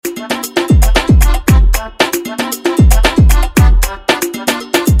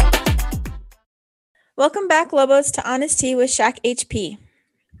Welcome back, Lobos, to Honest Tea with Shaq HP.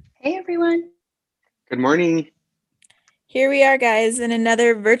 Hey everyone. Good morning. Here we are, guys, in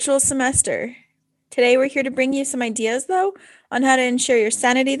another virtual semester. Today, we're here to bring you some ideas, though, on how to ensure your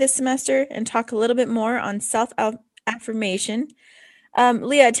sanity this semester and talk a little bit more on self affirmation.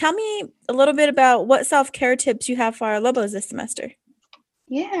 Leah, tell me a little bit about what self care tips you have for our Lobos this semester.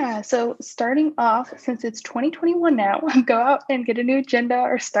 Yeah, so starting off, since it's 2021 now, go out and get a new agenda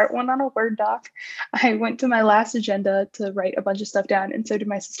or start one on a Word doc. I went to my last agenda to write a bunch of stuff down, and so did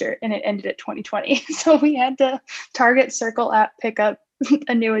my sister, and it ended at 2020. So we had to target, circle, app, pick up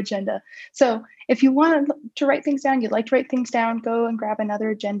a new agenda. So if you want to write things down, you'd like to write things down, go and grab another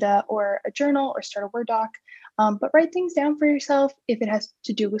agenda or a journal or start a Word doc. But write things down for yourself if it has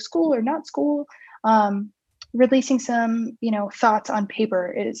to do with school or not school. Releasing some thoughts on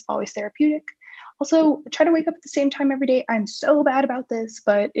paper is always therapeutic. Also, try to wake up at the same time every day. I'm so bad about this,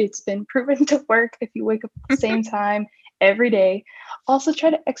 but it's been proven to work if you wake up at the same time every day. Also, try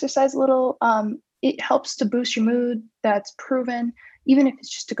to exercise a little. It helps to boost your mood. That's proven, even if it's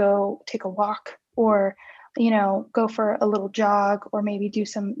just to go take a walk or go for a little jog or maybe do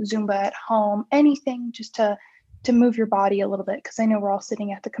some Zumba at home. Anything just to move your body a little bit, because I know we're all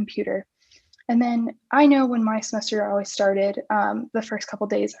sitting at the computer. And then I know when my semester always started, the first couple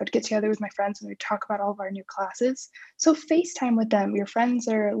days, I would get together with my friends and we'd talk about all of our new classes. So FaceTime with them. Your friends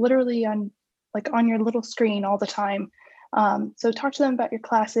are literally on your little screen all the time. So talk to them about your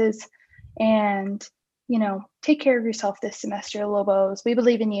classes and, take care of yourself this semester, Lobos. We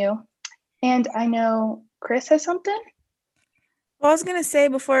believe in you. And I know Chris has something. Well, I was going to say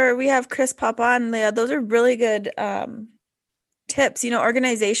before we have Chris pop on, Leah, those are really good tips.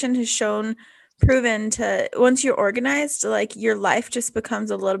 Organization has proven to, once you're organized, like your life just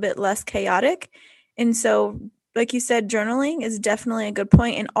becomes a little bit less chaotic. And so, like you said, journaling is definitely a good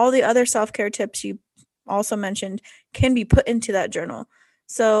point. And all the other self-care tips you also mentioned can be put into that journal.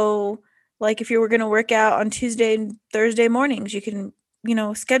 So like if you were going to work out on Tuesday and Thursday mornings, you can,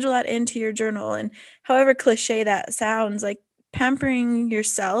 schedule that into your journal. And however cliche that sounds, like pampering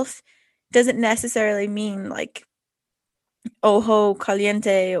yourself doesn't necessarily mean like ojo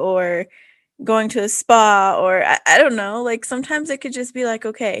caliente or going to a spa or I don't know. Like sometimes it could just be like,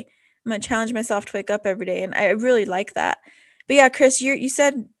 okay, I'm gonna challenge myself to wake up every day, and I really like that. But yeah, Chris, you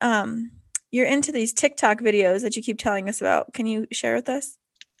said you're into these TikTok videos that you keep telling us about. Can you share with us?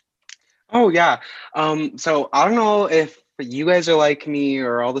 Oh yeah. So I don't know if you guys are like me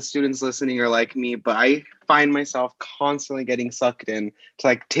or all the students listening are like me, but I find myself constantly getting sucked in to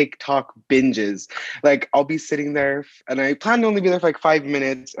like TikTok binges. Like I'll be sitting there and I plan to only be there for like 5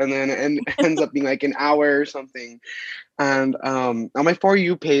 minutes and then it ends up being like an hour or something. And on my For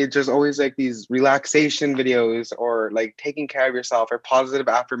You page, there's always like these relaxation videos or like taking care of yourself or positive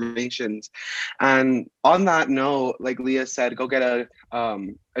affirmations. And on that note, like Leah said, go get a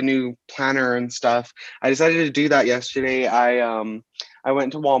new planner and stuff. I decided to do that yesterday. I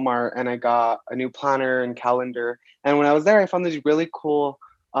went to Walmart and I got a new planner and calendar. And when I was there, I found these really cool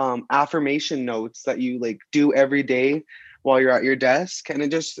affirmation notes that you like do every day while you're at your desk, and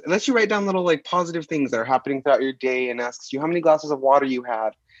it lets you write down little like positive things that are happening throughout your day and asks you how many glasses of water you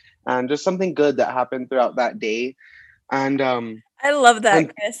had and just something good that happened throughout that day. And I love that,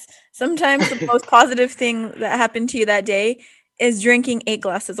 and Chris. Sometimes the most positive thing that happened to you that day is drinking 8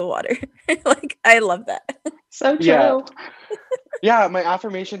 glasses of water. Like I love that. So yeah, true. yeah, my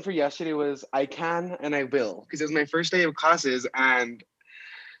affirmation for yesterday was I can and I will, because it was my first day of classes and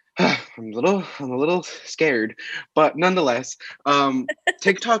I'm a little scared, but nonetheless, um,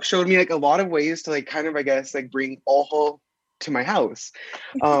 TikTok showed me like a lot of ways to like kind of I guess like bring Ojo to my house.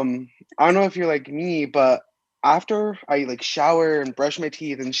 I don't know if you're like me, but after I like shower and brush my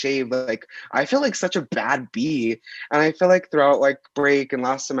teeth and shave, like I feel like such a bad bee, and I feel like throughout like break and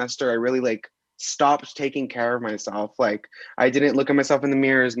last semester, I really like stopped taking care of myself. Like I didn't look at myself in the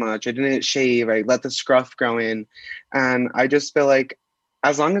mirror as much. I didn't shave. I let the scruff grow in, and I just feel like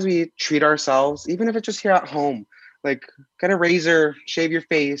as long as we treat ourselves, even if it's just here at home, like get a razor, shave your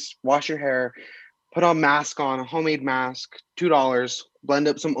face, wash your hair, put a mask on, a homemade mask, $2, blend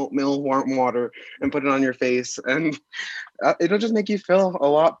up some oatmeal, warm water, and put it on your face, and it'll just make you feel a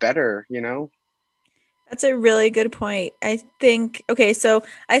lot better, you know? That's a really good point. I think, okay, so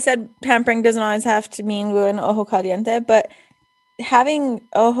I said pampering doesn't always have to mean going ojo caliente, but having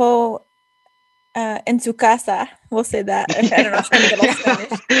ojo en su casa, we'll say that. I don't know, I'm trying to get all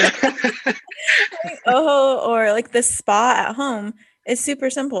Spanish. Having ojo or like the spa at home is super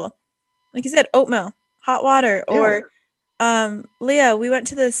simple. Like you said, oatmeal, hot water, Yeah. or Leah, we went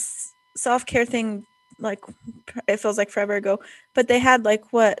to this self-care thing like it feels like forever ago, but they had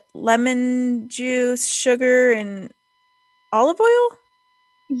like what, lemon juice, sugar, and olive oil.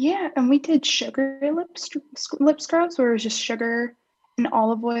 Yeah, and we did sugar lip scrubs where it was just sugar and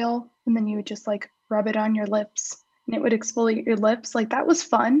olive oil, and then you would just like rub it on your lips and it would exfoliate your lips. Like that was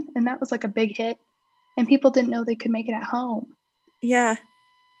fun, and that was like a big hit, and people didn't know they could make it at home. Yeah,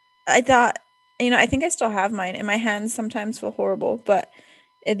 I thought, I think I still have mine, and my hands sometimes feel horrible, but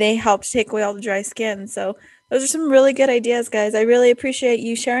they help take away all the dry skin. So those are some really good ideas, guys. I really appreciate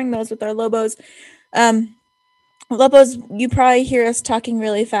you sharing those with our Lobos. Lobos, you probably hear us talking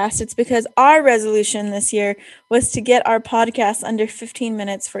really fast. It's because our resolution this year was to get our podcast under 15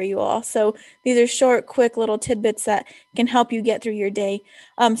 minutes for you all. So these are short, quick little tidbits that can help you get through your day.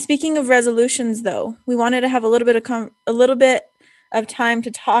 Speaking of resolutions, though, we wanted to have a little bit of time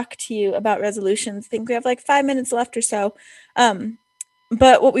to talk to you about resolutions. I think we have like 5 minutes left or so.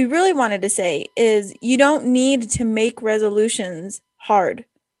 But what we really wanted to say is you don't need to make resolutions hard,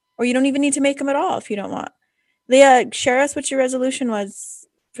 or you don't even need to make them at all if you don't want. Leah, share us what your resolution was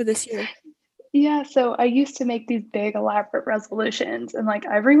for this year. Yeah, so I used to make these big elaborate resolutions, and like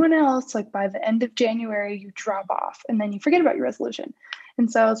everyone else, like by the end of January, you drop off and then you forget about your resolution. And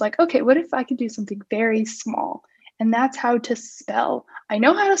so I was like, okay, what if I could do something very small? And that's how to spell. I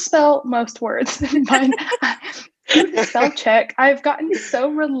know how to spell most words, but spell check, I've gotten so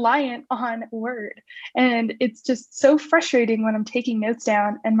reliant on Word. And it's just so frustrating when I'm taking notes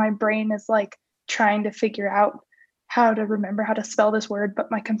down and my brain is like trying to figure out how to remember how to spell this word, but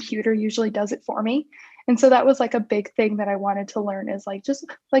my computer usually does it for me. And so that was like a big thing that I wanted to learn is like just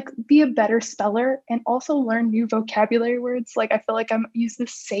like be a better speller and also learn new vocabulary words. Like I feel like I'm use the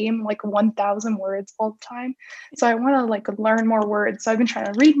same like 1,000 words all the time. So I want to like learn more words. So I've been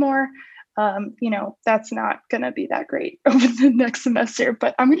trying to read more. That's not going to be that great over the next semester,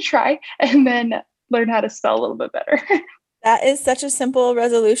 but I'm going to try and then learn how to spell a little bit better. That is such a simple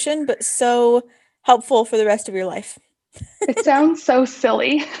resolution, but so helpful for the rest of your life. It sounds so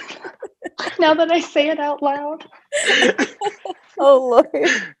silly now that I say it out loud. Oh, Lord.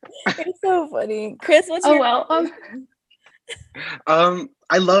 You're so funny. Chris, what's your resolution?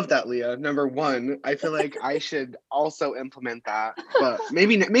 I love that, Leah. Number one, I feel like I should also implement that, but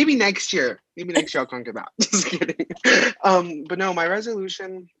maybe next year. Maybe next year I'll conquer that. Just kidding. But no, my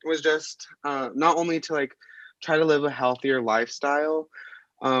resolution was just not only to like try to live a healthier lifestyle,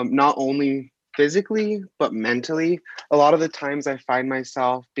 not only physically but mentally. A lot of the times I find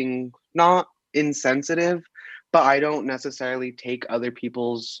myself being not insensitive, but I don't necessarily take other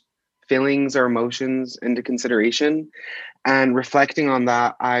people's feelings or emotions into consideration. And reflecting on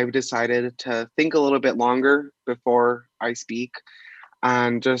that, I've decided to think a little bit longer before I speak.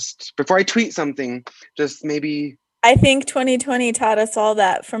 And just before I tweet something, just maybe. I think 2020 taught us all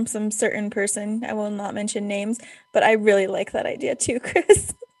that from some certain person. I will not mention names, but I really like that idea too,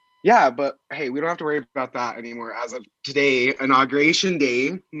 Chris. Yeah, but hey, we don't have to worry about that anymore as of today, Inauguration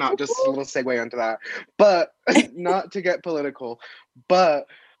Day. Not just a little segue onto that, but not to get political, but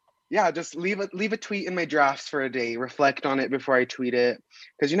yeah, just leave a tweet in my drafts for a day, reflect on it before I tweet it,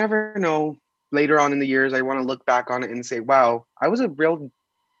 because you never know. Later on in the years, I want to look back on it and say, wow, I was a real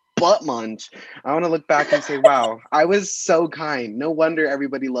butt munch. I want to look back and say, wow, I was so kind. No wonder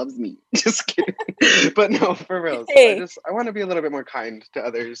everybody loves me. Just kidding. But no, for real. Hey, I want to be a little bit more kind to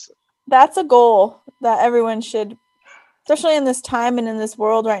others. That's a goal that everyone should, especially in this time and in this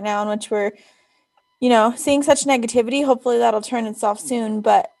world right now in which we're, seeing such negativity. Hopefully that'll turn itself soon,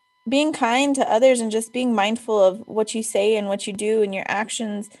 but being kind to others and just being mindful of what you say and what you do and your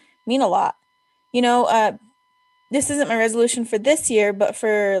actions mean a lot. This isn't my resolution for this year, but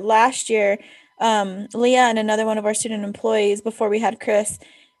for last year, Leah and another one of our student employees before we had Chris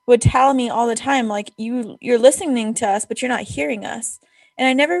would tell me all the time, like, you're listening to us, but you're not hearing us. And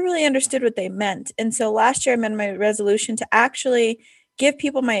I never really understood what they meant. And so last year I made my resolution to actually give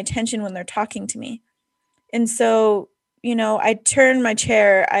people my attention when they're talking to me. And so, I turn my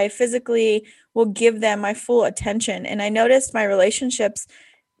chair, I physically will give them my full attention. And I noticed my relationships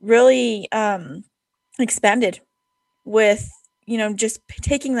really expanded with, just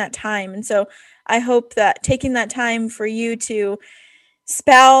taking that time. And so I hope that taking that time for you to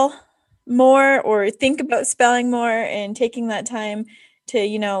spell more or think about spelling more and taking that time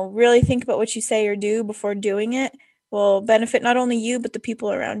to, really think about what you say or do before doing it will benefit not only you, but the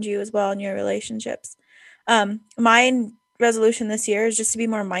people around you as well in your relationships. My resolution this year is just to be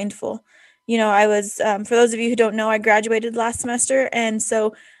more mindful. I was, for those of you who don't know, I graduated last semester. And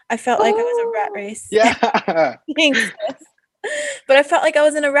so I felt like I was a rat race. Yeah. Thanks. But I felt like I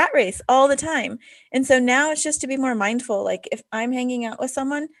was in a rat race all the time. And so now it's just to be more mindful. Like if I'm hanging out with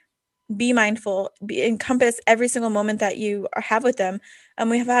someone, be mindful, encompass every single moment that you have with them.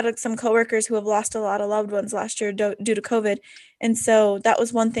 We have had some coworkers who have lost a lot of loved ones last year due to COVID. And so that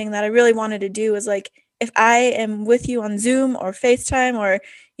was one thing that I really wanted to do, was like, if I am with you on Zoom or FaceTime or,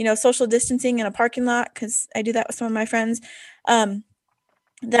 social distancing in a parking lot, because I do that with some of my friends,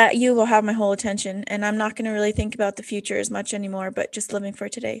 that you will have my whole attention, and I'm not going to really think about the future as much anymore, but just living for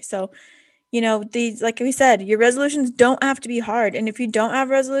today. So, these, like we said, your resolutions don't have to be hard. And if you don't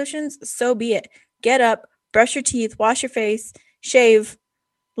have resolutions, so be it. Get up, brush your teeth, wash your face, shave,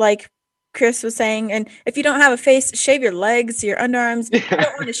 like Chris was saying. And if you don't have a face, shave your legs, your underarms. If you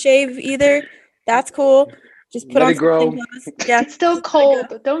don't want to shave either, that's cool. Just put Let on it grow. something close. Yeah, It's still cold,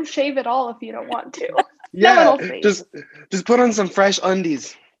 but don't shave it all if you don't want to. Yeah, No, just put on some fresh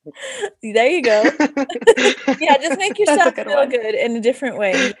undies. there you go. Yeah, just make yourself good feel one. good in a different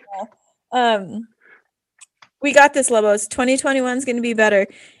way. We got this, Lobos. 2021 is going to be better,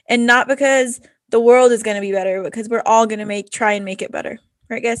 and not because the world is going to be better, because we're all going to try and make it better,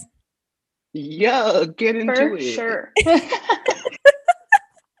 right, guys? Yeah, get into For it. sure.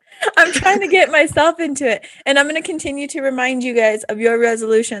 I'm trying to get myself into it, and I'm going to continue to remind you guys of your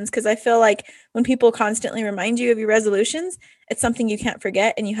resolutions, because I feel like when people constantly remind you of your resolutions, it's something you can't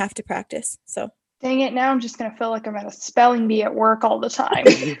forget and you have to practice. So Dang it, now I'm just going to feel like I'm at a spelling bee at work all the time.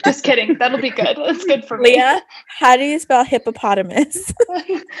 Just kidding. That'll be good. That's good for me. Leah, how do you spell hippopotamus?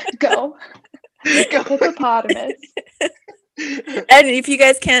 Go. Hippopotamus. And if you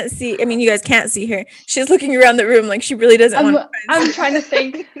guys can't see, you guys can't see her. She's looking around the room like she really doesn't want to. I'm trying to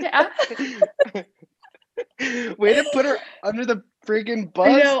think. Yeah. Way to put her under the friggin' bus.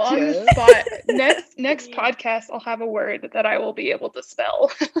 I know, on the spot. Next podcast, I'll have a word that I will be able to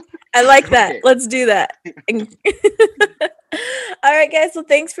spell. I like that. Okay. Let's do that. All right, guys. Well,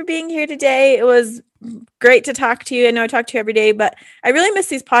 thanks for being here today. It was great to talk to you. I know I talk to you every day, but I really miss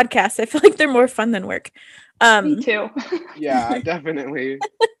these podcasts. I feel like they're more fun than work. Me too. Yeah, definitely.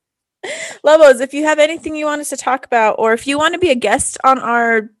 Lobos, if you have anything you want us to talk about, or if you want to be a guest on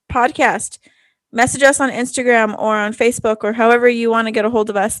our podcast, message us on Instagram or on Facebook or however you want to get a hold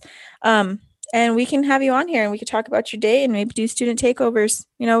of us. And we can have you on here and we can talk about your day and maybe do student takeovers.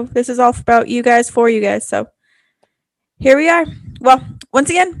 This is all about you guys, for you guys. So here we are. Well, once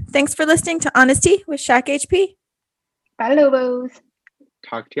again, thanks for listening to Honesty with Shaq HP. Bye, Lobos.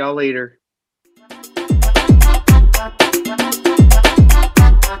 Talk to y'all later.